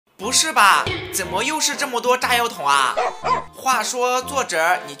不是吧？怎么又是这么多炸药桶啊？话说作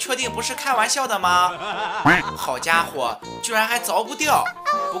者，你确定不是开玩笑的吗？好家伙，居然还凿不掉！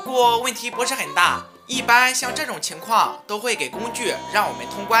不过问题不是很大，一般像这种情况都会给工具让我们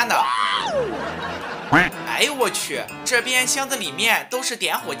通关的。哎呦我去，这边箱子里面都是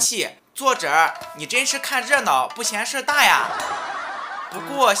点火器，作者你真是看热闹不嫌事大呀！不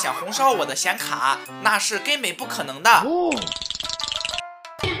过想红烧我的显卡那是根本不可能的。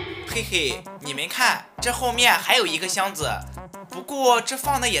嘿嘿，你们看，这后面还有一个箱子，不过这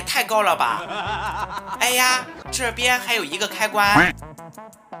放的也太高了吧！哎呀，这边还有一个开关。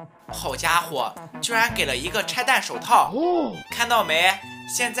好家伙，居然给了一个拆弹手套，看到没？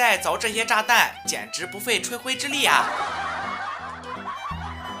现在凿这些炸弹简直不费吹灰之力啊！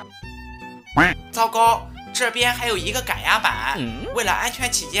糟糕，这边还有一个赶压板，为了安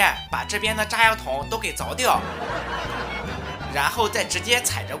全起见，把这边的炸药桶都给凿掉。然后再直接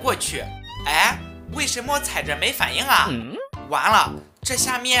踩着过去。哎，为什么踩着没反应啊？完了，这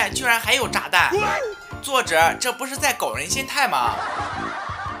下面居然还有炸弹！作者这不是在搞人心态吗？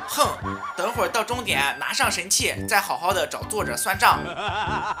哼，等会儿到终点拿上神器，再好好的找作者算账。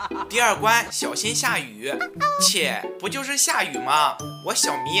第二关小心下雨，切，不就是下雨吗？我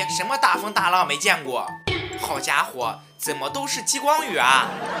小迷什么大风大浪没见过？好家伙，怎么都是激光雨啊！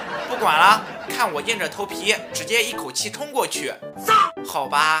不管了，看我硬着头皮直接一口气冲过去。好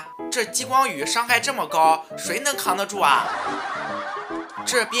吧，这激光雨伤害这么高，谁能扛得住啊？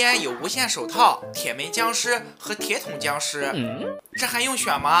这边有无限手套、铁门僵尸和铁桶僵尸，这还用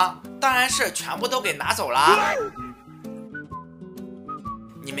选吗？当然是全部都给拿走了。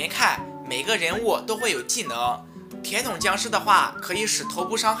你们看，每个人物都会有技能。铁桶僵尸的话，可以使头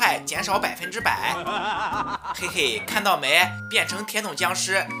部伤害减少100%。嘿嘿，看到没？变成铁桶僵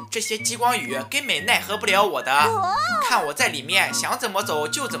尸，这些激光雨根本奈何不了我的。看我在里面想怎么走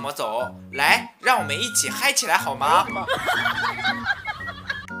就怎么走。来，让我们一起嗨起来好吗？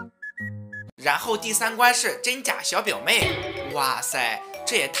然后第三关是真假小表妹。哇塞，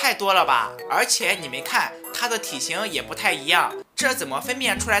这也太多了吧！而且你们看，它的体型也不太一样，这怎么分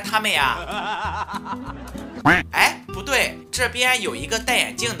辨出来它们呀？哎，不对，这边有一个戴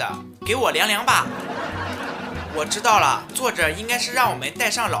眼镜的，给我量量吧。我知道了，作者应该是让我们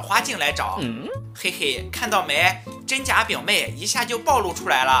戴上老花镜来找。嘿嘿，看到没？真假表妹一下就暴露出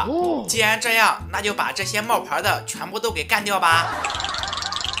来了。既然这样，那就把这些冒牌的全部都给干掉吧。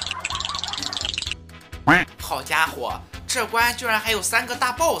好家伙，这关居然还有3个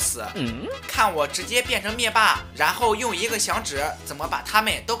大 boss，看我直接变成灭霸，然后用一个响指怎么把他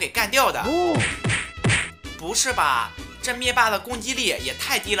们都给干掉的。不是吧，这灭霸的攻击力也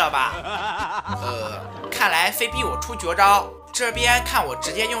太低了吧。看来非逼我出绝招。这边看我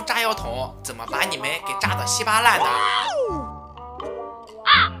直接用炸药桶怎么把你们给炸得稀巴烂的。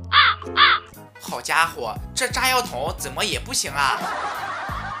好家伙，这炸药桶怎么也不行啊。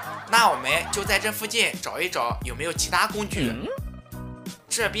那我们就在这附近找一找有没有其他工具。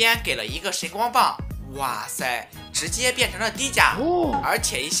这边给了一个神光棒，哇塞，直接变成了低甲，而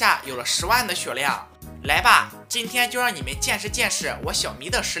且一下有了10万的血量。来吧，今天就让你们见识见识我小迷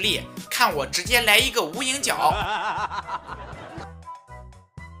的实力，看我直接来一个无影脚。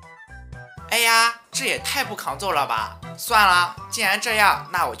哎呀，这也太不抗揍了吧！算了，既然这样，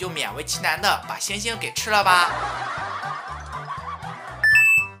那我就勉为其难的把星星给吃了吧。